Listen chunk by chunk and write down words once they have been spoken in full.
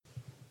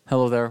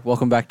Hello there.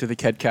 Welcome back to the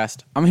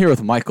KEDcast. I'm here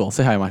with Michael.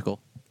 Say hi,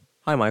 Michael.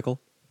 Hi, Michael.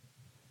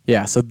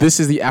 Yeah, so this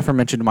is the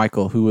aforementioned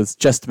Michael who was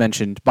just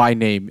mentioned by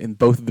name in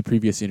both of the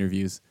previous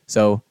interviews.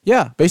 So,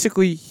 yeah,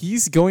 basically,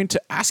 he's going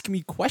to ask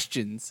me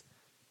questions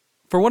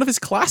for one of his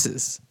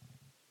classes.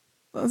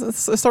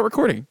 Let's start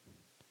recording.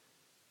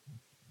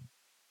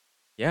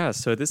 Yeah,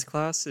 so this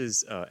class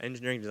is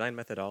Engineering Design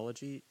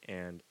Methodology,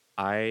 and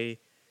I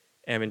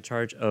am in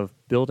charge of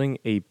building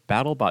a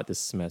BattleBot this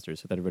semester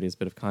so that everybody has a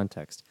bit of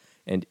context.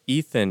 And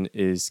Ethan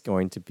is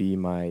going to be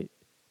my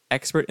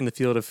expert in the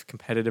field of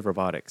competitive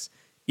robotics.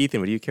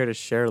 Ethan, would you care to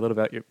share a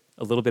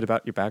little bit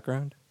about your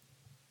background?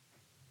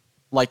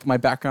 Like my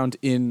background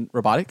in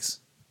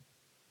robotics?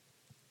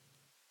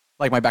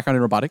 Like my background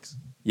in robotics?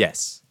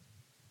 Yes.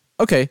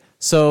 Okay,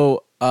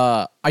 so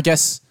I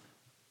guess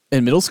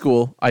in middle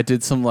school, I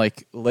did some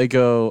like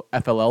Lego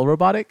FLL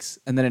robotics.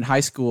 And then in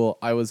high school,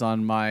 I was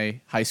on my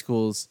high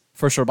school's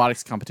first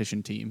robotics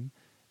competition team.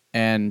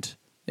 And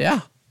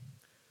yeah.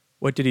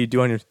 What did you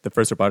do on the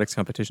first robotics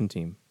competition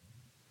team?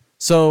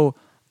 So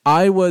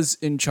I was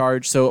in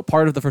charge. So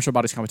part of the first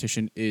robotics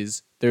competition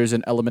is there's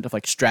an element of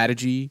like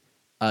strategy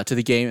to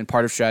the game. And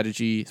part of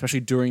strategy,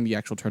 especially during the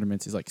actual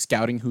tournaments, is like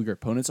scouting who your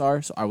opponents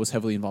are. So I was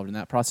heavily involved in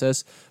that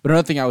process. But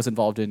another thing I was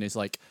involved in is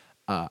like,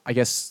 I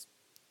guess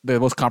the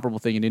most comparable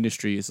thing in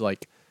industry is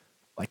like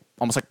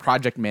almost like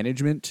project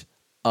management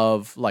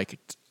of like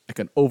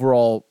an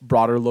overall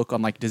broader look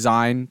on like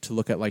design, to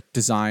look at like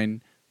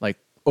design, like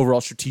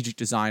overall strategic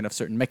design of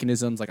certain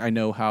mechanisms. Like I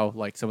know how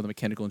like some of the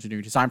mechanical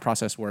engineering design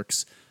process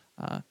works.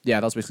 Yeah,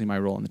 that was basically my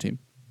role on the team.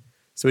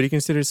 So would you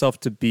consider yourself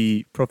to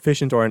be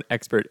proficient or an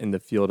expert in the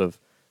field of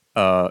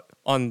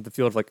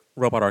like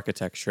robot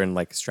architecture and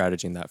like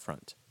strategy in that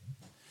front?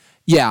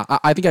 Yeah,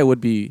 I think I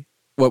would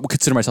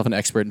consider myself an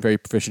expert and very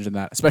proficient in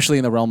that, especially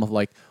in the realm of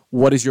like,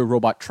 what is your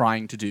robot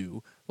trying to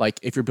do? Like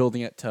if you're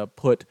building it to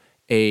put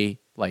a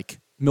like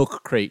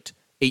milk crate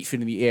 8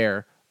 feet in the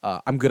air,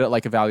 I'm good at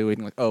like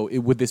evaluating like,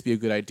 would this be a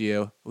good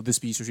idea? Would this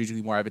be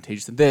strategically more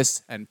advantageous than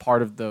this? And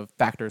part of the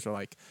factors are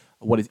like,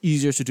 what is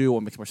easier to do?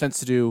 What makes more sense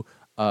to do?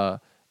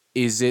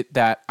 Is it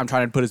that I'm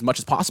trying to put as much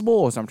as possible,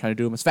 or is I'm trying to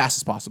do them as fast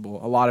as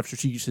possible? A lot of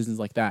strategic decisions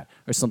like that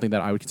are something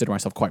that I would consider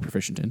myself quite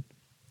proficient in.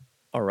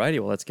 Alrighty,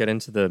 well, let's get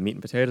into the meat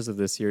and potatoes of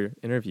this year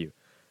interview.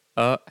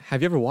 Have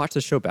you ever watched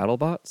the show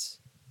BattleBots?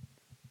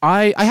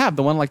 I have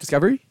the one like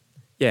Discovery.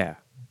 Yeah.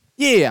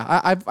 Yeah.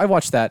 I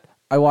watched that.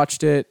 I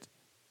watched it.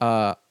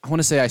 I want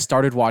to say I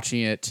started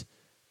watching it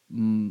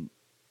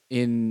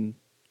in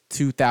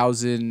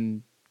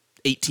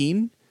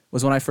 2018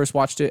 was when I first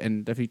watched it,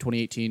 and definitely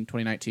 2018,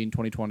 2019,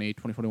 2020,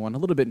 2021, a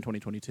little bit in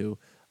 2022.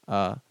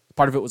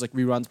 Part of it was like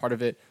reruns. Part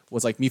of it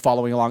was like me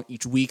following along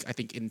each week. I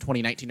think in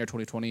 2019 or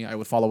 2020, I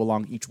would follow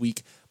along each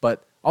week.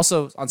 But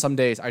also on some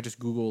days, I just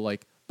Google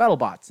like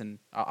BattleBots, and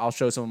I'll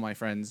show some of my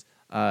friends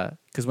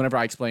because whenever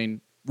I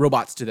explain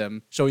robots to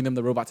them, showing them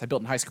the robots I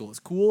built in high school is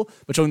cool,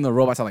 but showing them the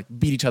robots that like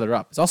beat each other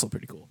up is also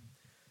pretty cool.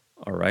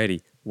 Alrighty.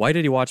 Why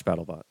did you watch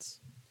BattleBots?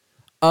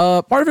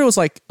 Part of it was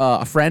like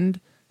a friend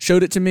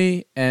showed it to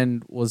me,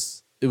 and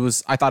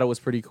I thought it was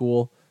pretty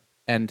cool.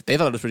 And they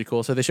thought it was pretty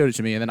cool, so they showed it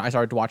to me, and then I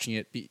started watching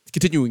it,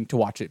 continuing to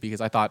watch it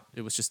because I thought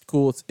it was just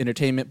cool. It's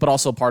entertainment, but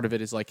also part of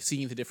it is like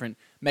seeing the different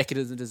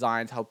mechanisms,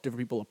 designs, how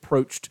different people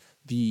approached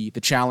the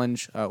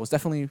challenge was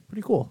definitely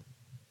pretty cool.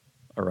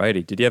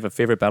 Alrighty. Did you have a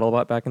favorite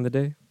BattleBot back in the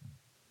day?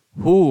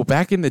 Ooh,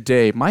 back in the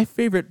day, my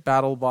favorite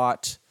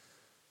BattleBot,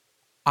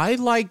 I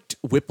liked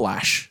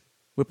Whiplash.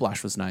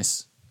 Whiplash was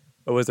nice.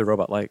 What was the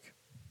robot like?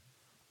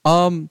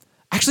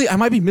 Actually, I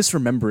might be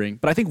misremembering,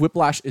 but I think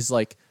Whiplash is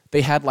like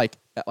they had like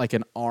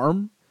an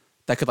arm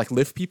that could like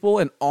lift people,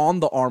 and on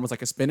the arm was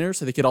like a spinner,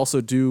 so they could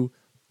also do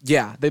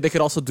they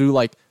could also do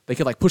like they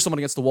could like push someone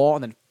against the wall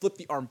and then flip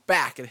the arm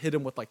back and hit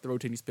him with like the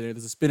rotating spinner.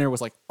 The spinner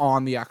was like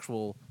on the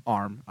actual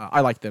arm. I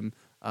liked them,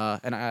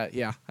 and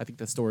I think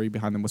the story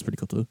behind them was pretty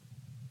cool too.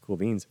 Cool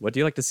beans. What do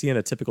you like to see in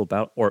a typical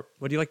battle, or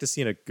what do you like to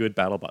see in a good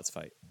BattleBots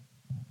fight?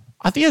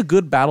 I think a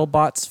good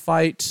BattleBots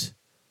fight.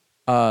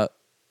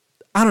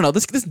 I don't know.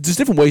 There's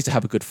different ways to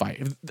have a good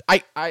fight.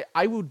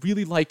 I would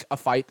really like a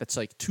fight that's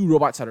like two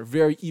robots that are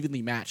very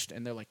evenly matched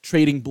and they're like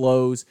trading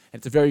blows and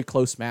it's a very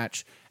close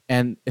match.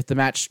 And if the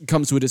match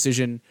comes to a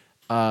decision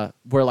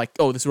where like,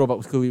 this robot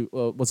was clearly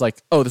this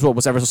robot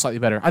was ever so slightly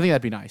better, I think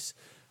that'd be nice.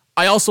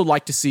 I also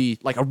like to see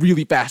like a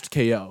really fast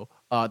KO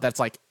that's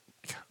like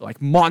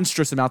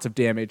monstrous amounts of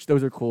damage.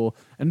 Those are cool.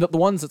 And the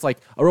ones that's like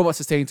a robot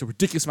sustains a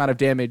ridiculous amount of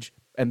damage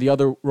and the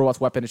other robot's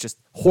weapon is just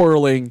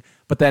whirling,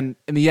 but then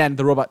in the end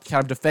the robot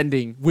kind of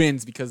defending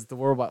wins because the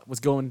robot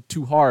was going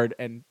too hard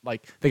and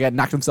like they got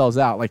knocked themselves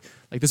out. Like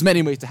there's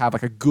many ways to have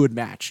like a good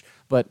match.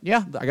 But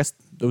yeah, I guess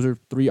those are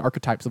three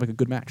archetypes of like a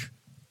good match.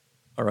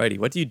 Alrighty,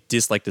 what do you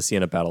dislike to see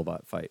in a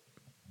BattleBot fight?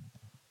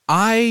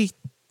 I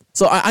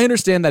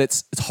understand that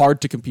it's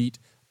hard to compete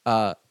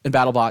in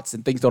BattleBots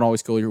and things don't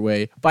always go your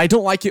way, but I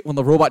don't like it when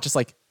the robot just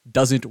like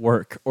doesn't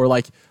work or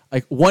like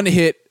one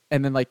hit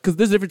and then like, because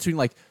there's a difference between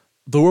like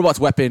the robot's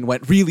weapon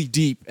went really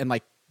deep and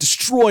like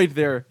destroyed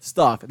their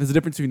stuff, and there's a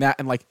difference between that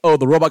and like,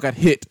 the robot got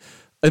hit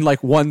in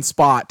like one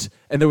spot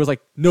and there was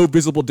like no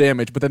visible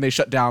damage, but then they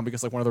shut down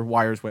because like one of their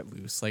wires went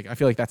loose. Like I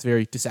feel like that's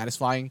very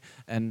dissatisfying,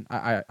 and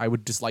I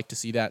would dislike to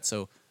see that.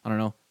 So I don't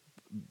know,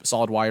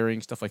 solid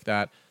wiring, stuff like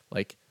that.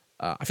 Like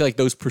I feel like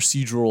those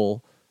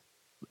procedural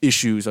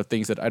issues are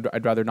things that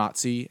I'd rather not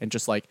see, and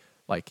just like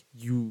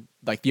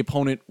the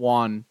opponent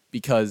won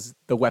because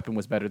the weapon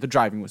was better, the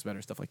driving was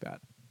better, stuff like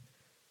that.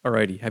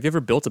 Alrighty. Have you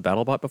ever built a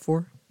BattleBot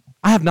before?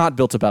 I have not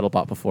built a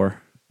BattleBot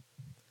before.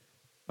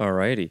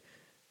 Alrighty.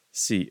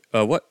 See,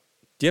 what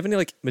do you have any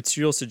like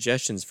material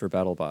suggestions for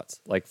BattleBots,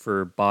 like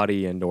for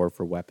body and or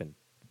for weapon?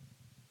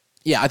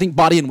 Yeah, I think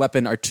body and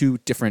weapon are two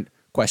different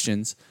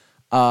questions.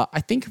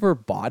 I think for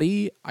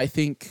body, I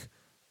think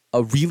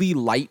a really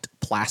light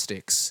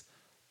plastics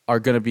are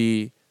going to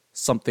be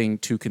something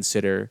to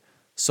consider.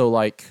 So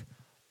like,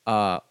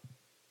 I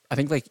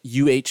think like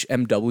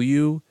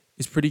UHMW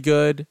is pretty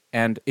good,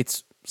 and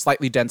it's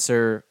slightly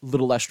denser, a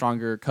little less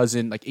stronger.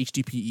 Cousin like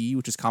HDPE,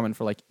 which is common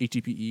for like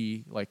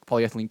HDPE, like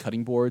polyethylene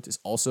cutting boards, is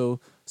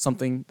also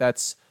something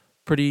that's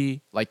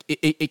pretty like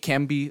it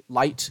can be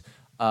light.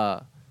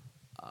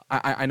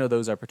 I know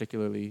those are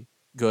particularly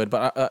good,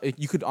 but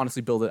you could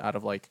honestly build it out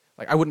of like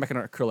I wouldn't make an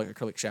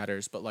acrylic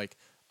shatters, but like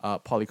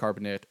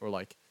polycarbonate or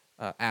like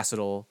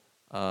acetal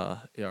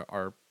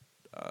are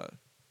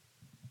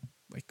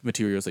like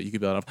materials that you could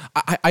build out of.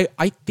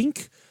 I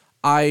think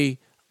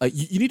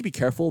you need to be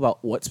careful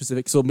about what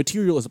specific. So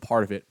material is a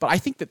part of it, but I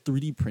think that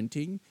 3D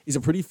printing is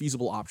a pretty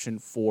feasible option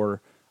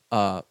for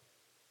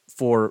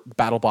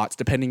BattleBots,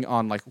 depending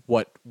on like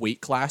what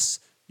weight class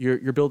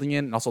you're building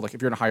in, and also like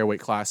if you're in a higher weight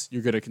class,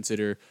 you're going to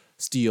consider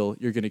steel.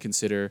 You're going to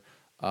consider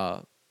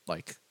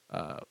like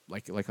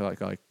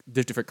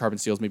different carbon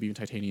steels, maybe even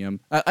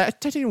titanium.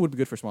 Titanium would be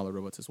good for smaller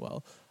robots as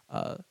well.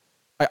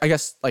 I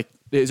guess like,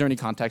 is there any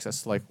context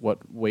as to like what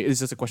weight? Is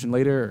this a question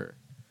later?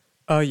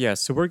 Or? Yeah.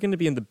 So we're going to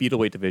be in the beetle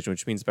weight division,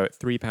 which means about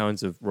 3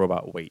 pounds of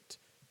robot weight.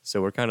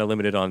 So we're kind of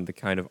limited on the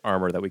kind of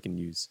armor that we can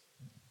use.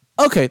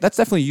 Okay, that's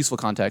definitely useful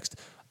context.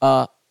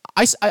 I'd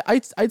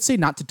say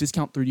not to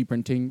discount 3D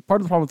printing.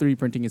 Part of the problem with 3D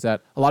printing is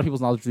that a lot of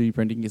people's knowledge of 3D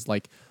printing is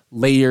like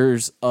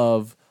layers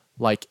of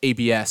like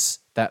ABS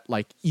that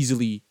like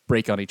easily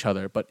break on each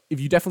other. But if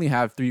you definitely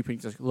have 3D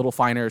printing, like a little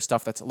finer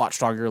stuff that's a lot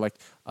stronger, like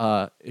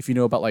if you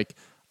know about like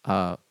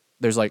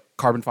there's like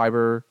carbon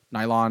fiber,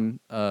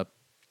 nylon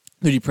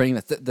 3D printing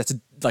that's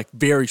like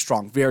very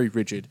strong, very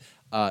rigid,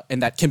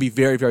 and that can be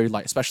very, very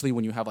light, especially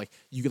when you have like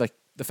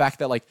the fact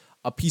that like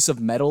a piece of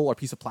metal or a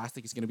piece of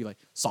plastic is going to be like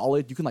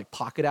solid. You can like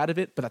pocket out of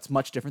it, but that's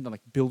much different than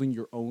like building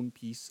your own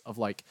piece of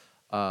like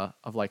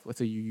let's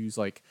say you use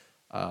like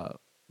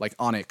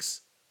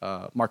Onyx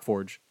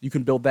Markforge. You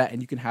can build that,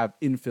 and you can have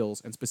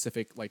infills and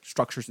specific like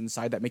structures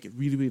inside that make it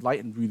really, really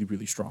light and really,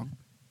 really strong.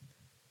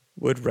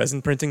 Would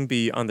resin printing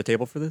be on the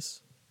table for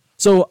this?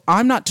 So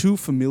I'm not too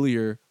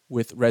familiar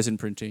with resin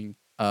printing,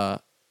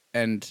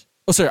 and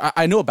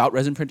I know about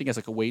resin printing as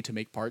like a way to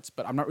make parts,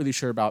 but I'm not really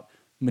sure about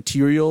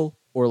material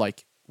or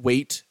like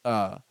weight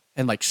and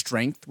like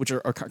strength, which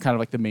are kind of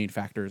like the main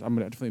factors. I'm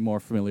definitely more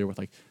familiar with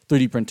like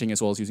 3D printing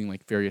as well as using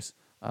like various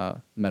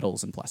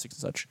metals and plastics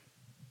and such.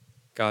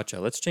 Gotcha.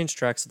 Let's change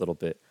tracks a little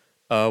bit.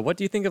 What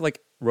do you think of like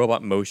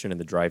robot motion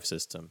and the drive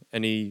system?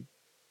 Any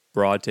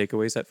broad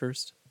takeaways at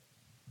first?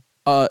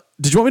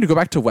 Did you want me to go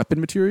back to weapon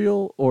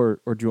material, or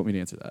do you want me to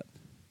answer that?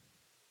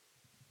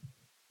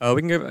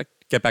 We can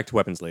get back to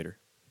weapons later.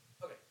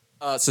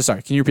 Okay. So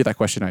sorry, can you repeat that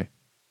question?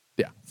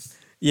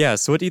 Yeah.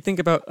 So what do you think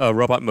about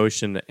robot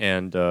motion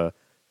and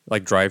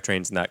like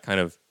drivetrains in that kind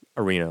of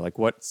arena? Like,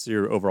 what's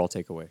your overall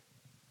takeaway?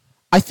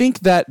 I think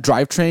that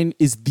drivetrain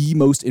is the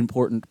most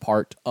important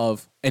part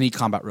of any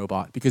combat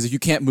robot, because if you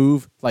can't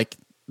move, like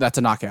that's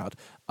a knockout.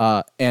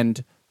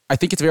 And I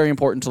think it's very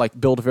important to like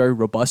build a very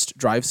robust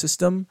drive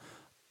system.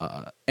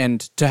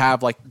 And to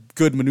have like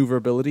good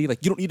maneuverability.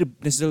 Like you don't need to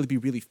necessarily be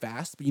really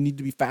fast, but you need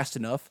to be fast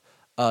enough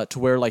to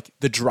where like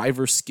the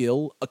driver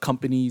skill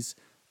accompanies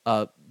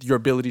your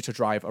ability to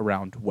drive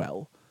around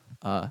well.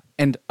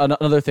 And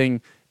another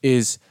thing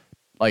is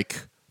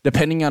like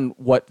depending on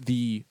what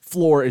the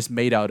floor is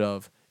made out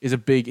of is a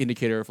big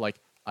indicator of like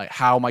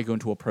how am I going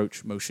to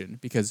approach motion?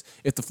 Because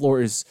if the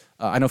floor is,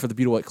 I know for the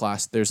BeetleBot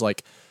class, there's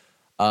like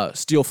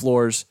steel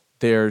floors,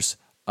 there's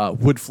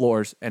wood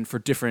floors, and for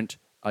different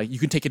you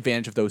can take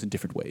advantage of those in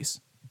different ways.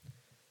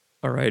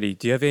 Alrighty.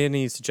 Do you have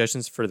any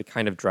suggestions for the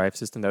kind of drive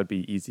system that would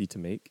be easy to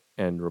make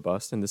and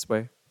robust in this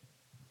way?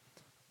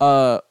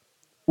 What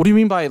do you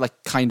mean by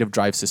like kind of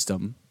drive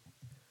system?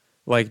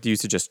 Like, do you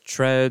suggest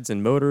treads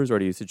and motors, or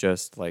do you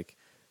suggest like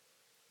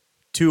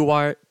two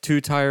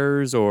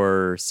tires,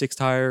 or 6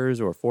 tires,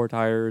 or 4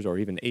 tires, or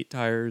even 8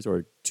 tires,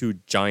 or 2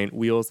 giant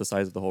wheels the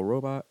size of the whole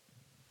robot?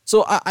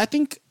 So I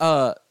think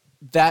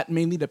that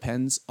mainly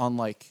depends on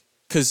like,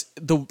 because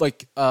the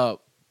like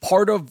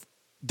part of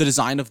the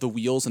design of the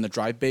wheels and the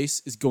drive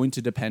base is going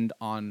to depend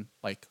on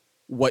like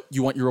what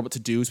you want your robot to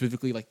do,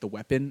 specifically like the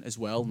weapon as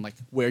well, and like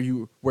where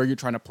you're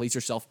trying to place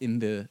yourself in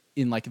the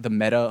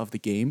meta of the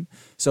game.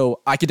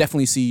 So I could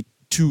definitely see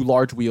 2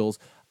 large wheels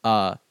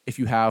if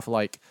you have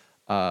like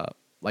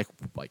like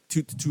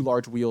two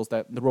large wheels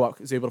that the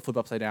robot is able to flip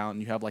upside down.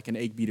 You have like an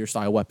egg beater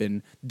style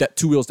weapon.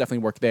 Two wheels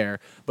definitely work there.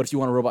 But if you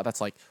want a robot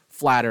that's like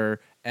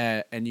flatter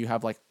and you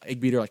have like egg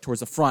beater like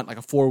towards the front, like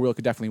a 4-wheel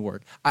could definitely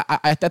work.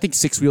 I think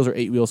 6 wheels or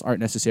 8 wheels aren't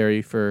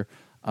necessary for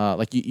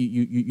like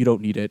you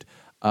don't need it.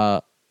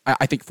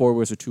 I think 4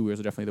 wheels or 2 wheels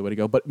are definitely the way to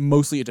go, but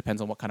mostly it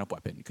depends on what kind of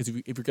weapon. Because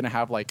if you're gonna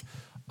have like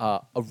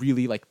a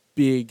really like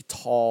big,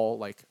 tall,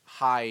 like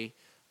high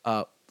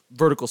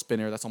vertical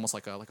spinner that's almost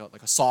like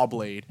a saw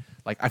blade,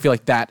 like I feel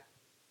like that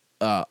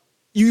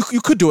you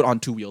could do it on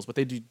 2 wheels, but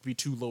they'd be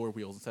 2 lower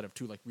wheels instead of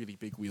 2 like really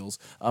big wheels.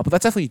 But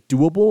that's definitely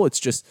doable. It's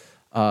just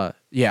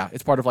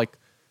it's part of like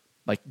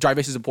drive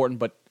base is important,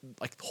 but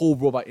like whole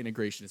robot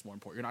integration is more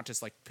important. You're not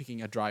just like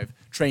picking a drive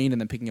train and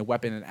then picking a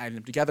weapon and adding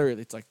them together.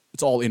 It's like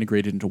it's all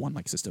integrated into one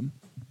like system.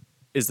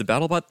 Is the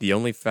BattleBot the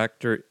only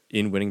factor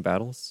in winning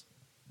battles?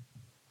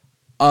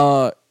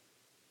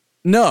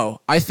 No,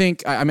 I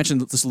think I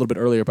mentioned this a little bit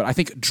earlier, but I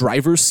think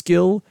driver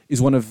skill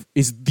is one of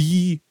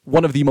the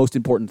most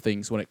important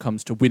things when it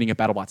comes to winning a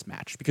BattleBots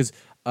match, because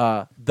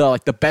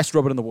the best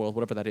robot in the world,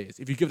 whatever that is,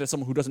 if you give it to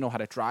someone who doesn't know how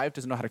to drive,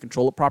 doesn't know how to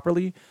control it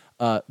properly,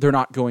 they're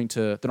not going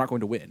to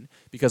win,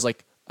 because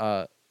like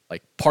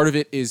part of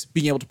it is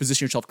being able to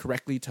position yourself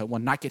correctly to,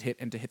 one, not get hit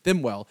and to hit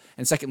them well,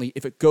 and secondly,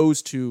 if it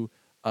goes to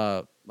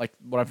like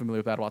what I'm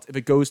familiar with BattleBots, if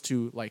it goes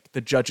to like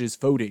the judges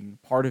voting,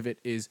 part of it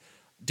is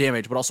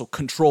damage, but also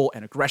control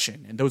and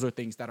aggression. And those are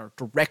things that are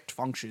direct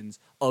functions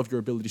of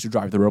your ability to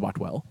drive the robot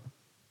well.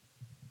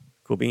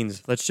 Cool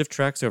beans. Let's shift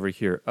tracks over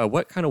here.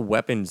 What kind of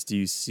weapons do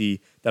you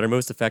see that are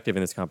most effective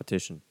in this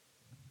competition?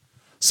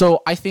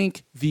 So I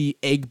think the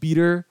egg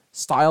beater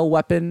style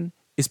weapon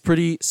is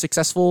pretty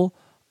successful,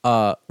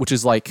 which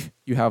is like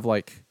you have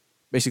like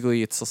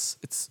basically it's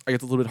I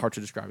guess a little bit hard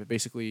to describe it.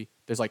 Basically,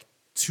 there's like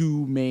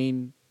 2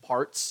 main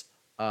parts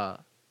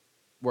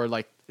where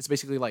like it's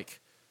basically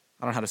like,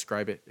 I don't know how to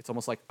describe it. It's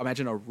almost like,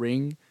 imagine a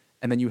ring,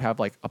 and then you have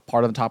like a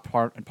part on the top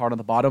part and part on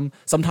the bottom.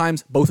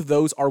 Sometimes both of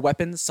those are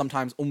weapons.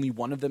 Sometimes only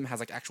one of them has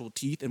like actual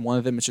teeth, and one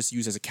of them is just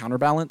used as a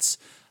counterbalance.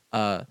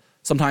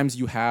 Sometimes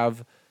you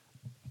have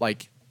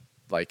like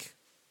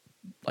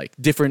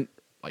different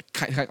like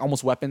kind of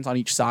almost weapons on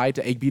each side.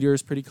 The egg beater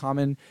is pretty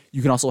common.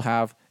 You can also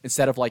have,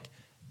 instead of like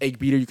egg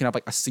beater, you can have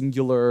like a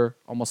singular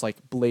almost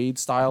like blade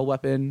style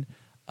weapon.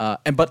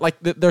 But like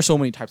there's so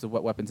many types of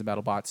weapons in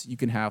BattleBots. You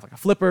can have like a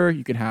flipper,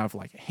 you can have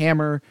like a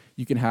hammer,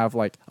 you can have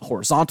like a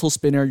horizontal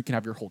spinner, you can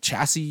have your whole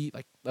chassis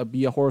like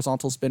be a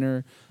horizontal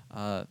spinner.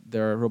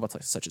 There are robots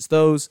like such as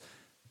those.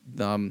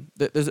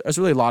 There's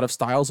really a lot of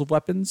styles of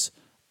weapons,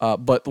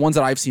 but the ones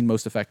that I've seen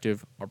most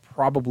effective are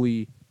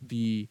probably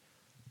the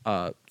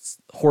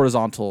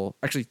horizontal,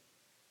 actually,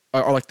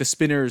 are like the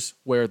spinners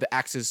where the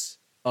axis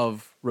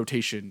of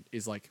rotation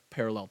is like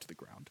parallel to the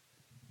ground.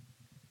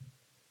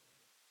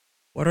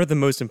 What are the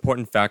most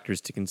important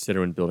factors to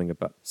consider when building a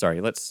Sorry,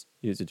 let's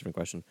use a different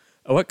question.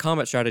 What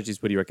combat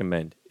strategies would you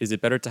recommend? Is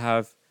it better to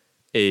have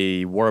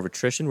a war of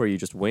attrition where you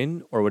just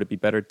win, or would it be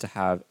better to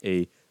have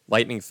a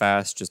lightning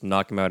fast, just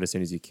knock them out as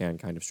soon as you can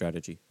kind of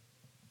strategy?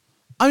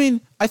 I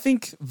mean, I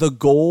think the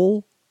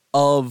goal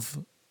of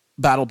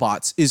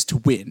BattleBots is to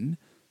win.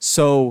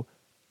 So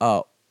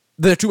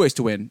there are 2 ways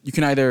to win. You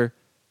can either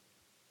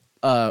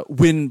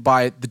win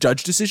by the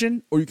judge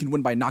decision, or you can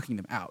win by knocking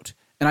them out.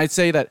 And I'd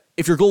say that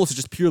if your goal is to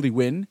just purely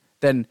win,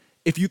 then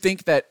if you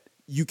think that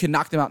you can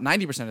knock them out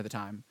 90% of the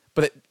time,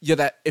 but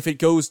that if it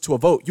goes to a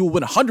vote, you will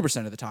win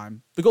 100% of the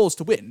time, the goal is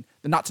to win,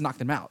 then not to knock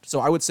them out. So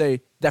I would say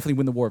definitely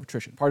win the war of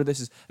attrition. Part of this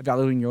is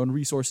evaluating your own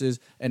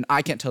resources, and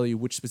I can't tell you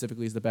which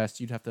specifically is the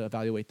best. You'd have to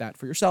evaluate that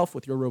for yourself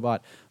with your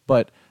robot.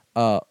 But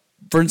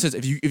for instance,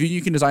 if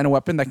you can design a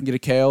weapon that can get a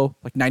KO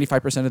like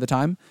 95% of the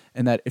time,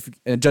 and that if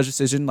a judge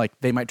decision, like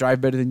they might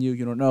drive better than you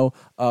don't know,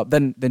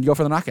 then you go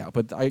for the knockout.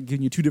 But I'm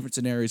giving you 2 different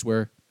scenarios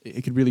where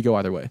it could really go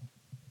either way.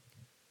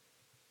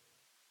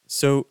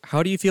 So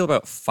how do you feel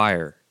about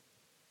fire?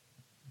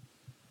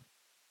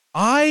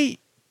 I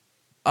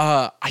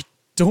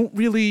don't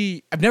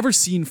really. I've never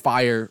seen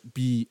fire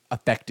be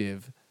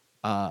effective,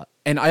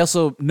 and I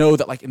also know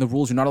that like in the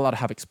rules you're not allowed to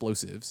have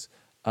explosives,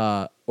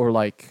 or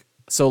like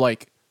so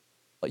like.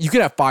 You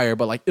can have fire,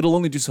 but like it'll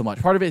only do so much.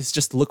 Part of it is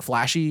just look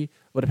flashy,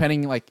 but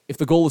depending like if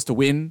the goal is to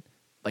win,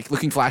 like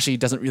looking flashy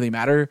doesn't really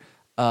matter.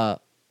 I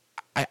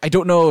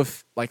don't know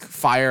if like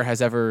fire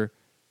has ever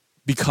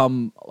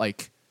become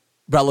like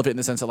relevant in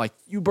the sense that like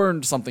you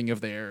burned something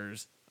of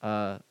theirs.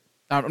 I'm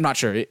not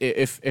sure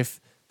if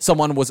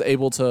someone was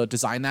able to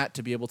design that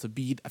to be able to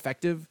be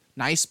effective.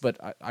 Nice, but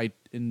I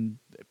in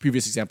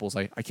previous examples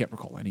I can't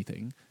recall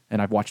anything,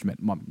 and I've watched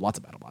lots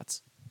of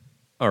BattleBots.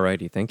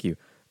 Alrighty, thank you.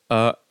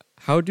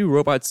 How do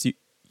robots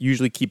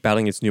usually keep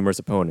battling its numerous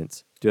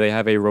opponents? Do they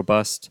have a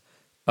robust,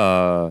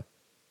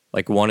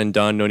 like one and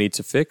done, no need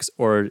to fix,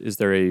 or is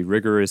there a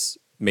rigorous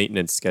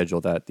maintenance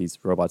schedule that these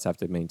robots have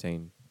to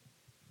maintain?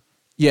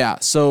 Yeah,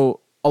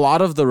 so a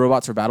lot of the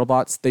robots or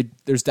BattleBots,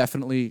 there's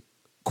definitely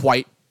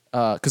quite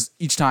because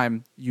each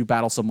time you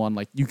battle someone,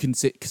 like you can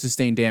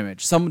sustain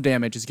damage. Some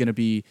damage is going to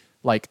be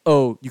like,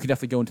 oh, you can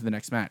definitely go into the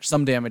next match.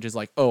 Some damage is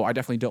like, oh, I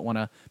definitely don't want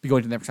to be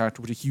going to the next match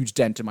with a huge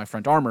dent in my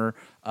front armor.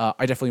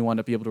 I definitely want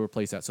to be able to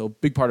replace that. So a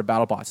big part of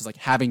BattleBots is like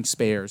having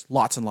spares,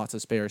 lots and lots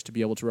of spares to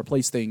be able to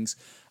replace things.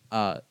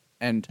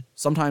 And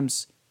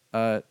sometimes,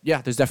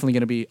 there's definitely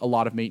going to be a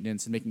lot of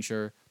maintenance and making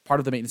sure. Part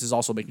of the maintenance is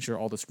also making sure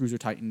all the screws are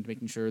tightened,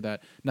 making sure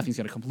that nothing's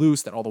going to come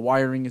loose, that all the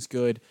wiring is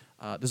good.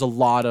 There's a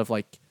lot of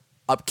like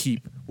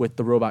upkeep with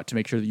the robot to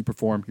make sure that you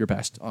perform your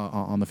best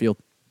on the field.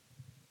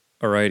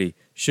 Alrighty.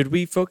 Should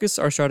we focus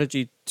our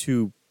strategy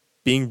to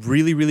being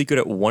really, really good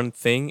at one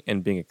thing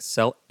and being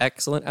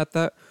excellent at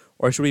that?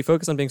 Or should we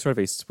focus on being sort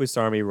of a Swiss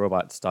Army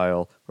robot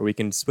style where we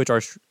can switch our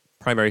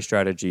primary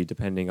strategy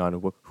depending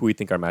on who we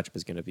think our matchup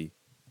is going to be?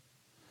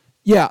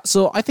 Yeah,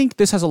 so I think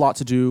this has a lot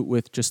to do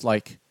with just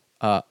like,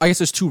 I guess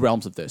there's two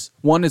realms of this.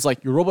 One is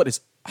like your robot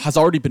has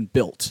already been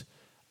built.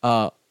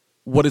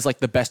 What is like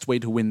the best way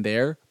to win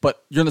there?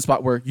 But you're in the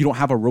spot where you don't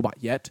have a robot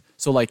yet.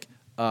 So like,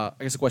 I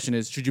guess the question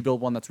is, should you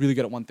build one that's really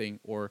good at one thing?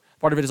 Or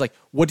part of it is like,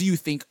 what do you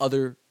think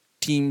other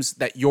teams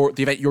that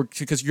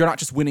because you're not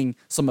just winning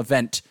some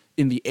event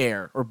in the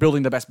air or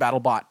building the best battle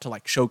bot to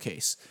like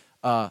showcase.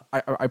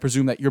 I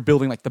presume that you're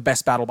building like the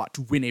best BattleBot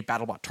to win a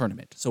BattleBot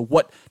tournament. So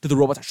what do the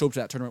robots that show up to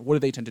that tournament, what do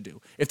they tend to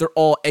do? If they're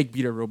all egg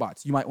beater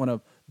robots, you might want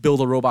to build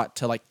a robot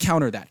to like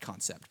counter that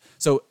concept.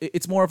 So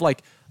it's more of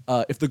like,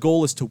 if the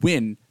goal is to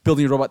win,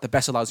 building a robot that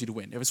best allows you to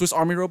win. If a Swiss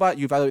Army robot,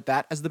 you evaluate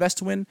that as the best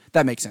to win,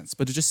 that makes sense.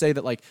 But to just say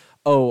that like,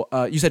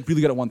 you said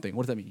really good at one thing,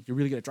 what does that mean? You're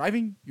really good at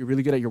driving? You're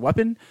really good at your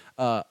weapon?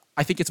 I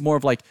think it's more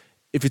of like,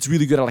 if it's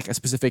really good at like a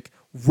specific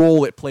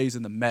role it plays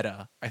in the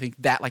meta, I think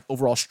that like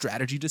overall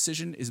strategy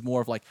decision is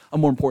more of like a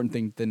more important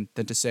thing than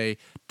to say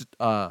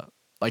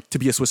like to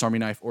be a Swiss Army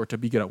knife or to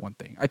be good at one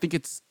thing. I think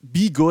it's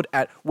be good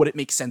at what it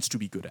makes sense to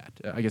be good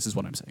at, I guess is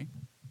what I'm saying.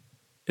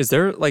 Is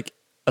there like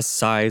a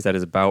size that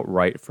is about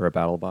right for a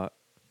BattleBot?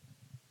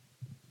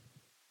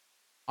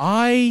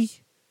 I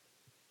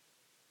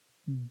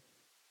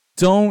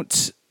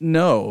don't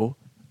know.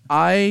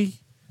 I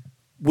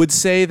would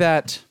say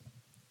that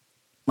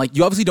like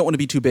you obviously don't want to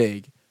be too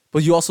big,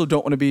 but you also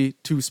don't want to be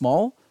too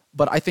small.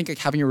 But I think like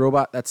having a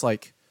robot that's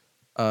like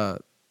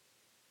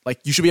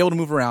you should be able to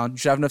move around. You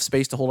should have enough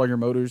space to hold all your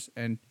motors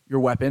and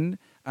your weapon.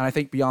 And I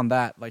think beyond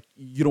that, like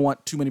you don't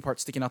want too many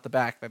parts sticking out the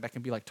back that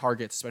can be like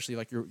targets, especially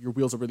like your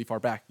wheels are really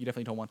far back. You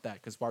definitely don't want that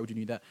because why would you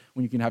need that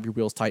when you can have your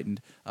wheels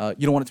tightened?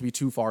 You don't want it to be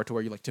too far to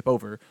where you like tip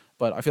over.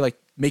 But I feel like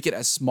make it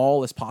as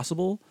small as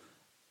possible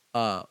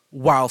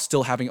while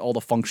still having all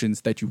the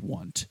functions that you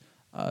want.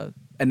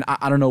 And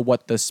I don't know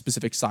what the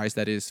specific size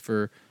that is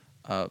for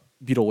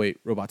beetle weight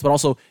robots, but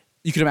also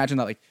you can imagine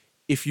that like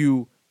if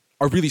you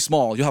are really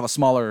small, you'll have a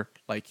smaller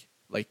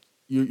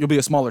you'll be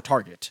a smaller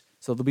target,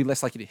 so they'll be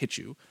less likely to hit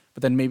you.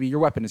 But then maybe your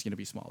weapon is going to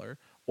be smaller,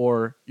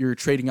 or you're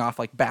trading off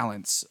like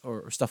balance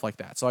or stuff like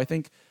that. So I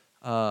think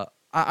I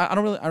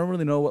don't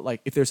really know what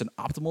like if there's an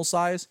optimal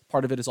size.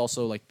 Part of it is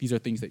also like these are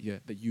things that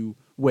you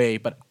weigh,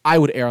 but I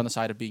would err on the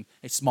side of being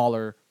a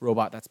smaller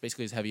robot that's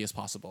basically as heavy as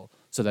possible,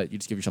 so that you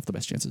just give yourself the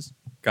best chances.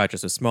 Gotcha.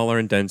 So smaller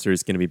and denser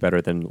is going to be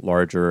better than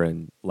larger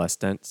and less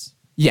dense.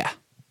 Yeah.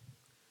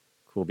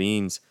 Cool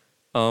beans.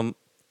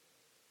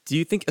 Do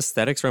you think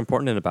aesthetics are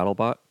important in a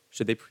BattleBot?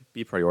 Should they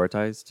be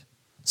prioritized?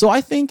 So I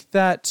think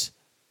that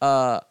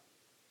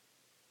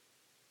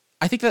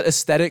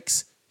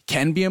aesthetics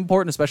can be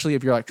important, especially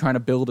if you're like trying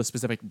to build a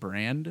specific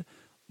brand.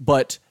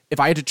 But if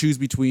I had to choose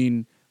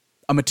between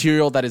a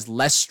material that is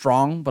less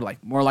strong but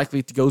like more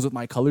likely to goes with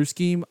my color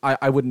scheme,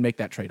 I wouldn't make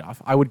that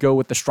trade-off. I would go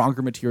with the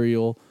stronger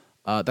material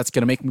that's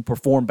going to make me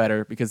perform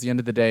better, because at the end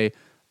of the day,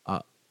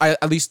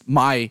 at least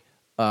my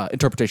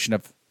interpretation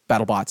of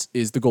BattleBots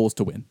is the goal is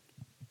to win.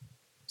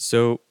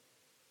 So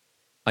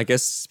I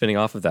guess spinning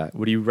off of that,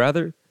 would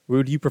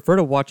you prefer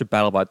to watch a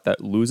BattleBot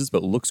that loses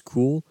but looks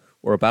cool,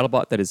 or a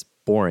BattleBot that is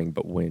boring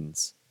but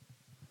wins?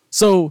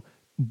 So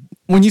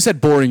when you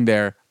said boring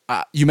there,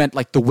 you meant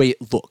like the way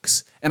it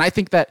looks. And I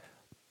think that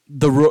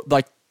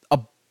a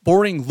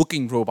boring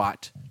looking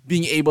robot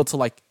being able to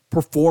like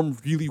perform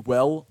really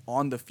well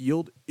on the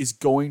field is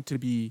going to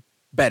be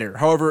better.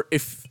 However,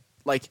 if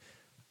like,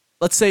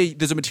 let's say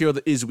there's a material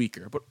that is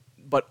weaker,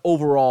 but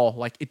overall,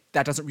 like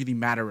that doesn't really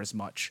matter as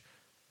much.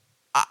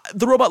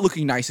 The robot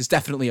looking nice is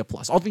definitely a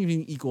plus. All things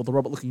being equal, the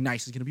robot looking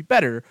nice is going to be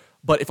better.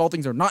 But if all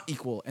things are not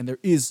equal and there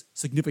is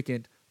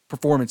significant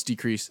performance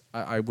decrease,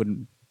 I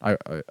would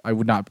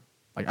not,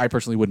 like I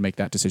personally wouldn't make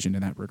that decision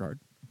in that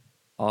regard.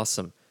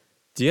 Awesome.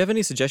 Do you have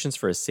any suggestions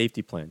for a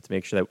safety plan to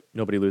make sure that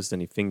nobody loses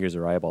any fingers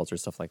or eyeballs or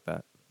stuff like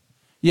that?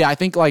 Yeah, I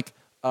think like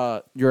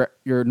your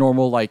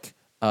normal like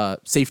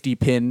safety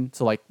pin,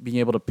 so like being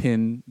able to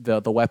pin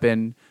the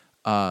weapon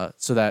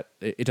so that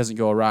it doesn't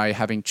go awry,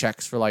 having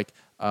checks for like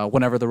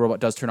whenever the robot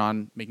does turn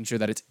on, making sure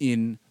that it's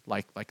in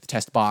like the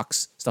test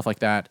box, stuff like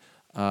that.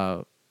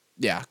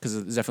 Yeah, because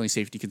there's definitely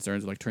safety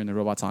concerns with like turning the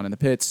robots on in the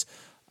pits,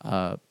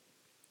 and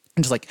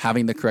just like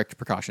having the correct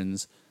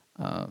precautions.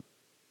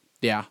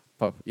 Yeah,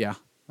 but yeah,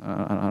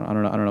 I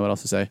don't know what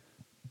else to say.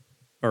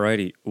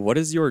 Alrighty, what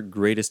is your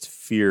greatest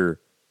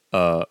fear?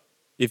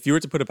 If you were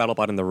to put a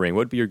BattleBot in the ring, what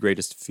would be your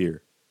greatest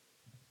fear?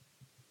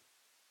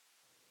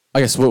 I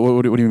guess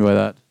what do you mean by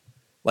that?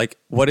 Like,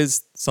 what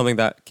is something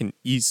that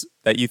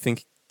that you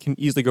think can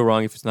easily go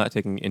wrong if it's not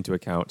taken into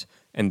account,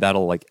 and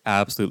that'll like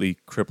absolutely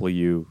cripple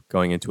you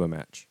going into a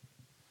match?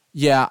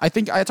 Yeah, I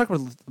think I talked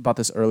about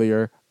this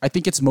earlier. I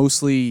think it's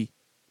mostly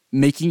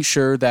making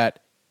sure that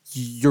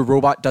your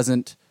robot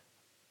doesn't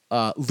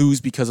lose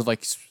because of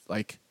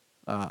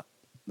uh,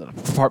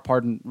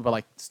 pardon, but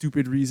like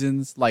stupid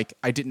reasons. Like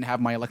I didn't have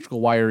my electrical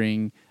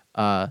wiring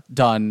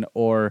done,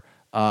 or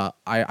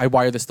I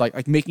wire this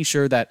like making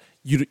sure that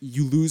you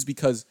lose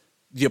because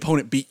the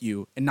opponent beat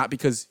you, and not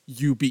because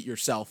you beat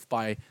yourself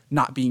by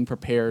not being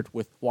prepared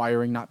with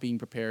wiring, not being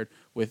prepared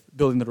with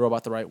building the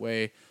robot the right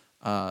way.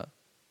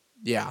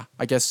 Yeah,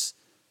 I guess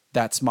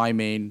that's my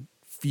main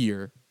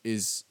fear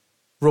is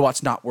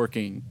robots not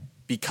working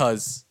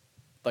because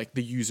like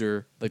the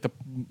user, like the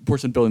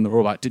person building the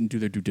robot didn't do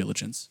their due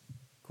diligence.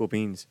 Cool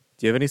beans.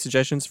 Do you have any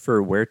suggestions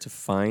for where to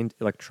find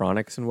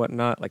electronics and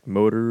whatnot, like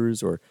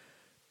motors or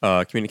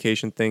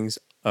communication things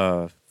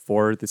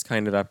for this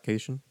kind of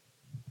application?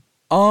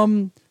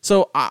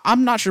 So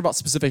I'm not sure about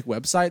specific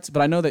websites,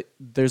 but I know that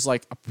there's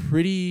like a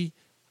pretty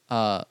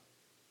uh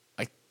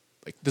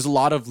like there's a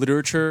lot of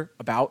literature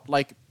about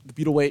like the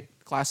Beetleweight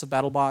class of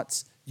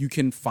BattleBots. You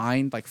can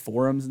find like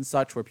forums and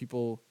such where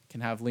people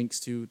can have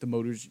links to the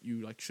motors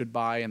you like should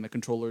buy and the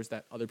controllers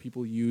that other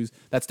people use.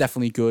 That's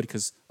definitely good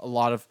because a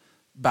lot of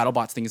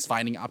BattleBots thing is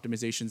finding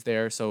optimizations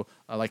there. So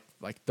like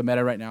the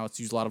meta right now, it's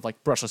used a lot of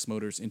like brushless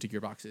motors into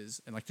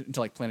gearboxes and like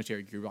into like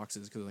planetary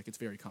gearboxes because like it's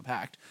very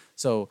compact.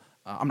 So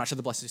I'm not sure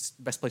the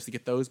best place to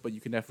get those, but you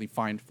can definitely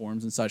find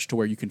forums and such to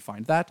where you can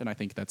find that, and I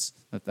think that's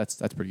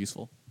pretty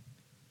useful.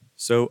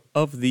 So,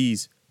 of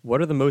these,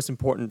 what are the most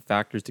important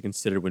factors to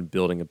consider when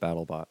building a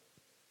BattleBot?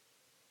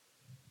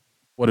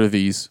 What are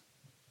these?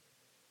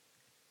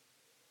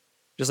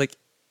 Just like,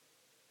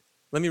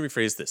 let me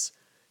rephrase this.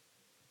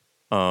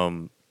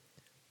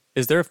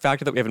 Is there a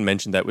factor that we haven't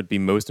mentioned that would be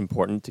most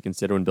important to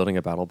consider when building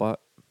a BattleBot?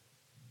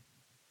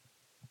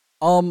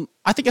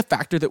 I think a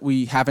factor that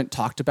we haven't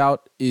talked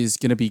about is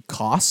going to be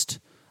cost.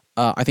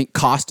 I think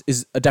cost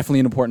is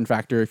definitely an important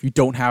factor. If you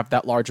don't have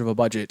that large of a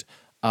budget,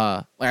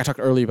 like I talked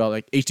earlier about,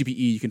 like HDPE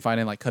you can find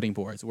in like cutting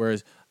boards,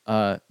 whereas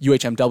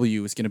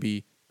UHMW is going to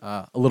be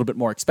a little bit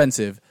more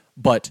expensive.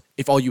 But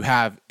if all you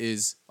have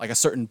is like a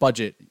certain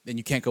budget, then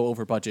you can't go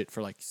over budget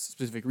for like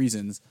specific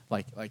reasons.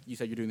 Like you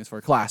said, you're doing this for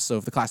a class, so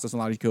if the class doesn't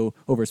allow you to go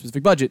over a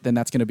specific budget, then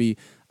that's going to be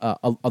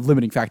a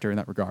limiting factor in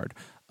that regard.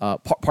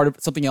 Part of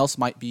something else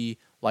might be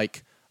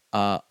like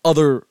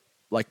other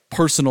like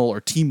personal or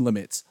team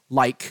limits,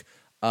 like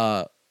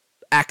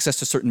access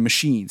to certain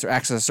machines or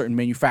access to certain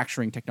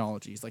manufacturing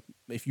technologies. Like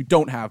if you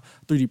don't have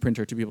a 3D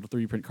printer to be able to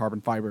 3D print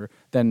carbon fiber,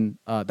 then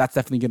that's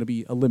definitely going to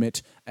be a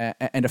limit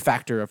and a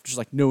factor of just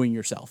like knowing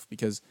yourself.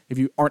 Because if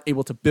you aren't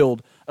able to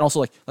build, and also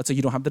like let's say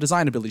you don't have the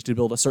design ability to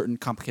build a certain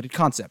complicated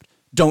concept,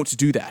 don't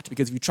do that,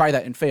 because if you try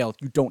that and fail,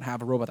 you don't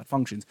have a robot that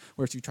functions.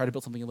 Whereas if you try to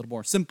build something a little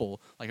more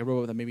simple, like a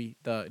robot that maybe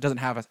it doesn't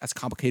have as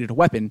complicated a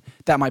weapon,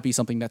 that might be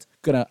something that's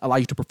going to allow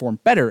you to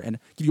perform better and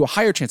give you a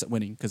higher chance at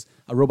winning, because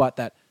a robot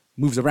that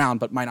moves around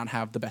but might not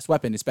have the best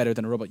weapon is better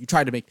than a robot you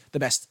tried to make the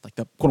best, like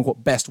the quote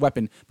unquote best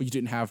weapon, but you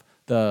didn't have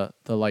the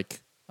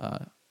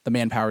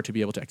manpower to be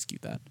able to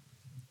execute that.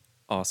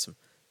 Awesome.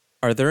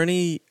 Are there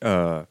any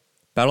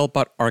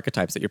BattleBot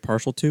archetypes that you're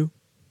partial to?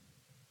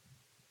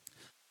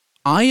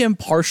 I am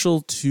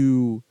partial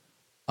to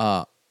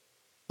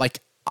like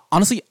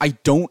honestly, I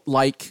don't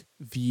like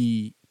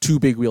the two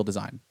big wheel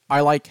design.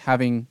 I like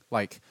having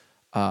like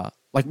my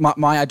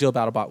ideal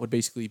BattleBot would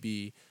basically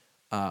be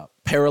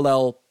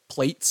parallel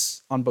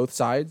plates on both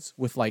sides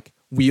with like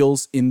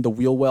wheels in the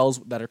wheel wells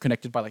that are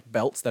connected by like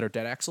belts that are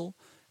dead axle,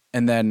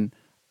 and then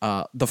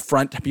the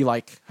front be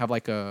like have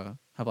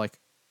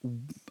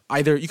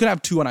either you could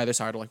have two on either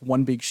side or like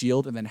one big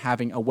shield, and then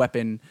having a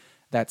weapon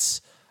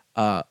that's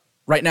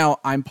right now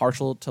I'm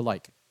partial to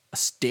like a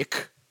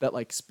stick that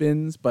like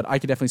spins, but I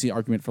could definitely see an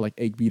argument for like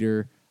egg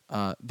beater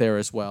there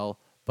as well,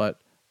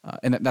 but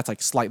and that's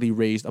like slightly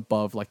raised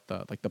above like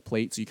the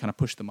plate, so you kind of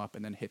push them up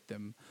and then hit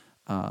them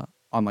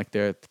on like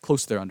their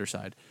close to their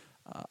underside.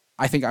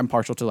 I think I'm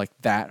partial to like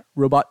that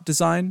robot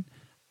design.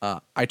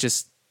 I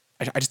just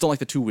don't like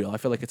the two wheel. I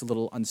feel like it's a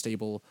little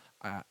unstable,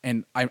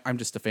 and I'm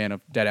just a fan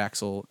of dead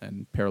axle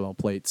and parallel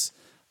plates.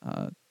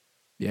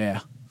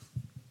 Yeah,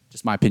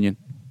 just my opinion.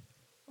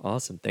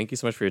 Awesome. Thank you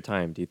so much for your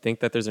time. Do you think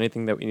that there's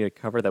anything that we need to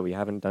cover that we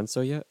haven't done so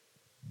yet?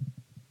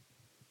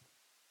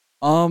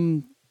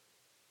 Weapon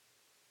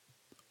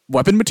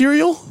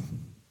material.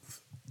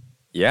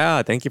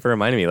 Yeah, thank you for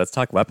reminding me. Let's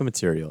talk weapon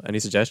material. Any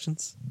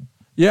suggestions?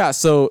 Yeah,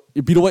 so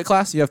your Beetleweight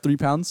class, you have 3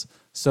 pounds.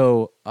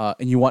 So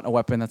and you want a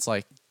weapon that's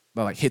like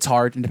hits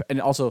hard, and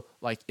also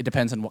like it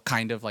depends on what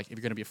kind of, like if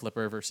you're gonna be a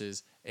flipper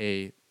versus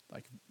a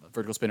like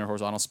vertical spinner,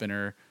 horizontal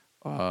spinner,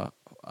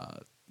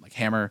 like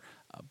hammer.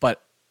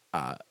 But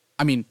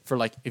I mean, for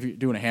like if you're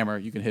doing a hammer,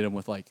 you can hit them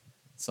with like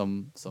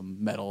some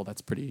metal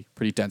that's pretty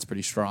dense,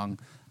 pretty strong.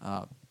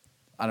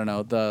 I don't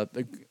know.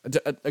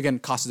 Again,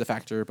 cost is a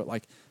factor, but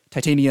like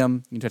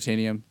titanium, you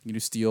can do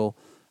steel.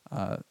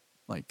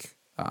 Like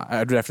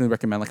I'd definitely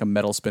recommend like a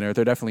metal spinner.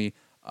 They're definitely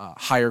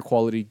higher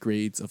quality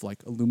grades of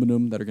like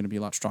aluminum that are going to be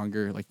a lot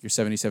stronger. Like your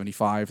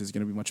 7075 is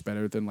going to be much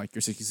better than like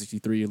your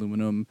 6063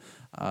 aluminum.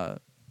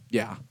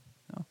 Yeah.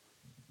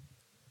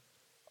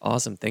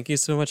 Awesome. Thank you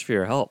so much for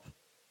your help.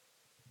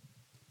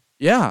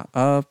 Yeah.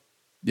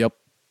 Yep.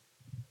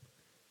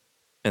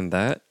 And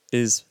that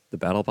is the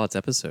BattleBots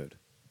episode.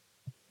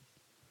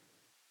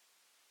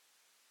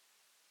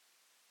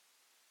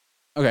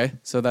 Okay,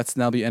 so that's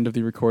now the end of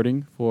the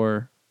recording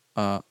for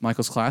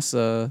Michael's class.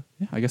 Yeah,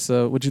 I guess.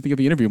 What did you think of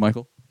the interview,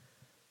 Michael?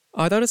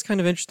 I thought it was kind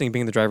of interesting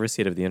being the driver's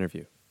seat of the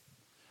interview.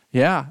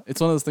 Yeah,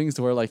 it's one of those things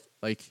to where like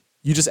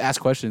you just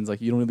ask questions, like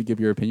you don't really give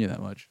your opinion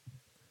that much.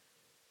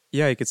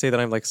 Yeah, you could say that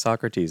I'm like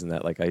Socrates in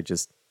that like I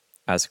just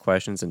ask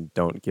questions and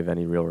don't give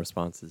any real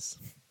responses.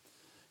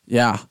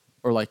 Yeah,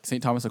 or like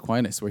St. Thomas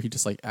Aquinas, where he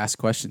just like asks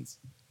questions.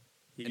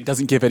 He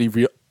doesn't give any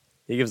real.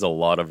 He gives a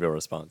lot of real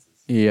responses.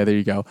 Yeah, there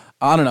you go.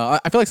 I don't know.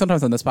 I feel like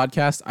sometimes on this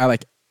podcast, I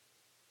like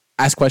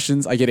ask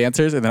questions, I get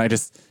answers, and then I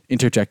just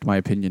interject my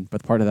opinion.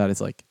 But part of that is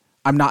like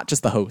I'm not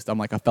just the host; I'm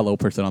like a fellow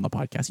person on the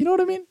podcast. You know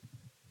what I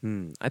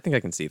mean? I think I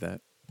can see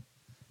that.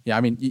 Yeah,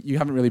 I mean, you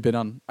haven't really been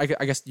on. I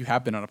guess you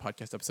have been on a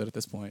podcast episode at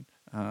this point.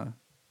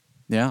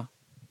 Yeah.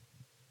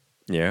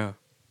 Yeah.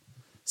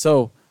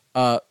 So,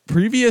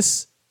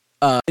 previous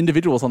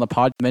individuals on the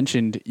pod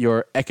mentioned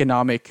your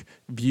economic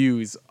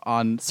views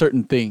on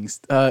certain things.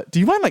 Do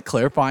you mind like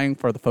clarifying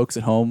for the folks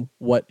at home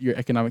what your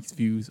economic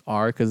views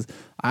are? Because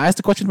I asked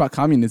a question about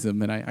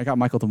communism and I got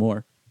Michael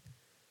Demore.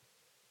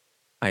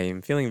 I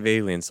am feeling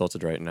vaguely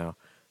insulted right now.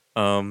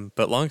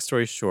 But long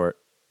story short,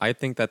 I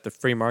think that the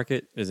free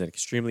market is an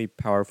extremely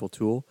powerful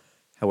tool.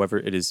 However,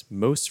 it is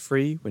most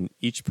free when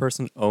each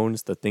person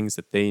owns the things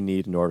that they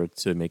need in order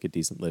to make a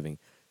decent living.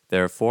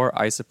 Therefore,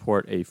 I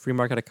support a free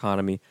market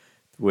economy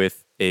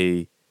with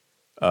a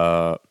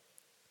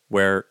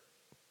where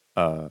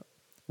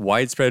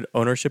widespread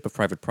ownership of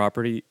private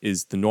property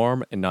is the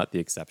norm and not the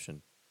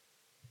exception.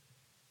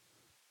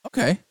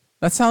 Okay,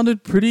 that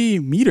sounded pretty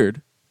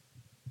metered.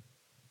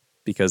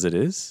 Because it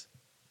is?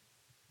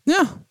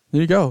 Yeah,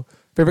 there you go.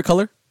 Favorite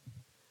color?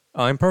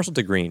 I'm partial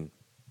to green.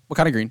 What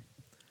kind of green?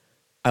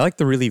 I like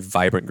the really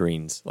vibrant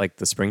greens, like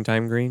the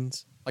springtime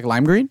greens. Like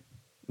lime green?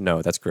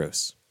 No, that's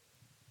gross.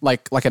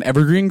 Like an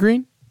evergreen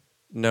green?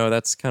 No,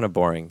 that's kind of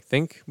boring.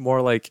 Think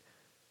more like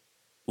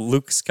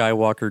Luke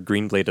Skywalker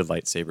green-bladed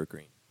lightsaber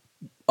green.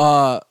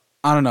 I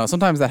don't know.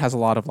 Sometimes that has a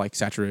lot of like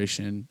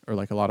saturation or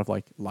like a lot of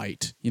like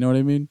light. You know what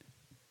I mean?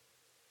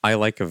 I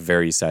like a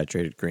very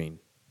saturated green.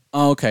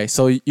 Oh, okay.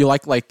 So you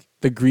like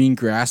the green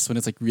grass when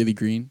it's like really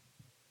green?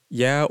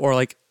 Yeah, or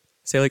like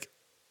say like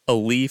a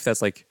leaf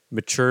that's like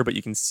mature, but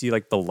you can see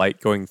like the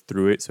light going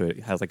through it, so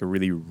it has like a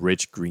really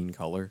rich green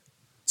color.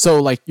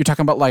 So like you're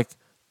talking about like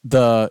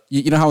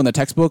you know how in the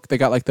textbook they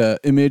got like the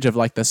image of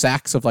like the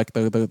sacks of like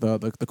the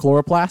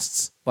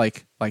chloroplasts,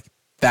 like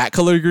that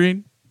color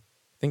green?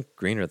 I think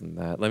greener than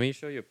that. Let me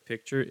show you a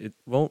picture. It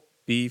won't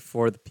be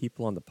for the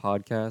people on the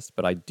podcast,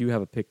 but I do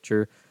have a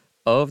picture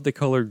of the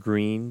color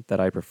green that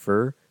I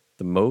prefer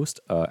the most.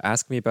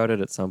 Ask me about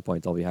it at some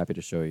point. I'll be happy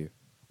to show you.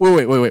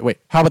 Wait.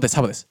 How about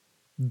this?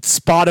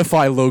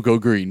 Spotify logo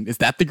green. Is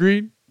that the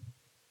green?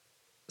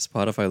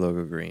 Spotify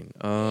logo green.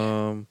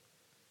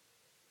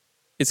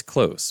 It's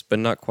close, but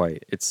not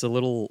quite. It's a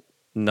little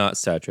not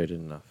saturated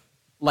enough.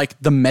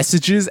 Like the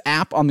Messages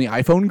app on the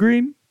iPhone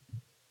green?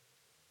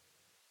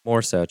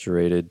 More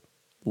saturated,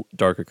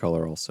 darker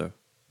color also.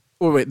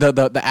 Wait.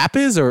 The app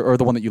is or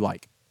the one that you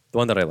like? The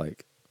one that I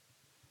like.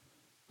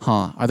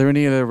 Huh. Are there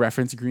any other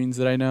reference greens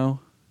that I know?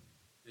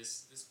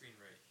 This green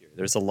right here.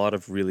 There's a lot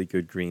of really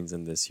good greens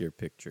in this here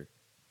picture.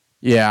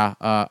 Yeah.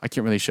 I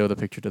can't really show the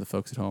picture to the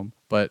folks at home,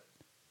 but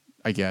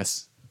I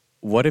guess.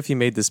 What if you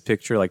made this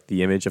picture like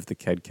the image of the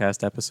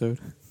KEDcast episode?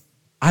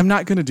 I'm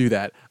not gonna do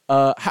that.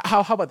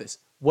 How about this?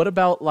 What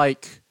about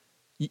like,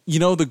 you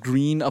know, the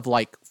green of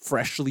like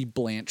freshly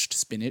blanched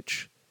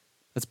spinach?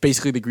 That's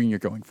basically the green you're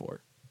going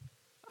for.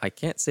 I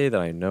can't say that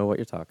I know what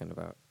you're talking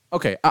about.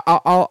 Okay,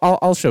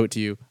 I'll show it to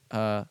you.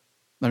 I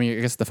mean,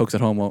 I guess the folks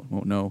at home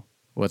won't know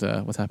what's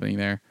happening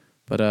there.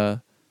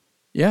 But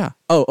yeah.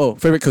 Oh,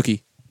 favorite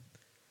cookie.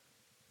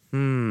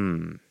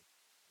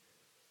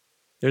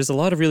 There's a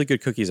lot of really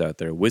good cookies out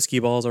there. Whiskey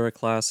balls are a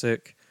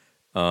classic.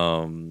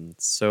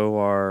 So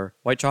are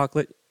white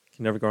chocolate.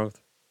 Can never go wrong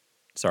with.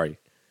 Sorry,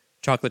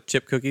 chocolate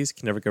chip cookies.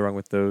 Can never go wrong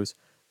with those.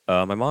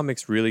 My mom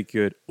makes really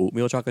good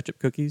oatmeal chocolate chip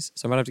cookies,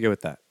 so I might have to go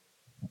with that.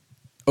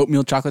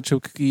 Oatmeal chocolate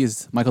chip cookie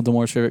is Michael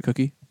Demore's favorite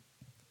cookie.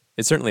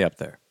 It's certainly up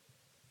there.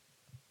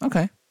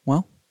 Okay,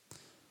 well,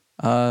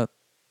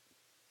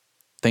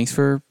 thanks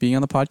for being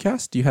on the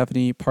podcast. Do you have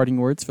any parting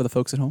words for the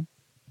folks at home?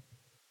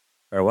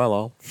 Farewell,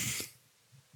 all.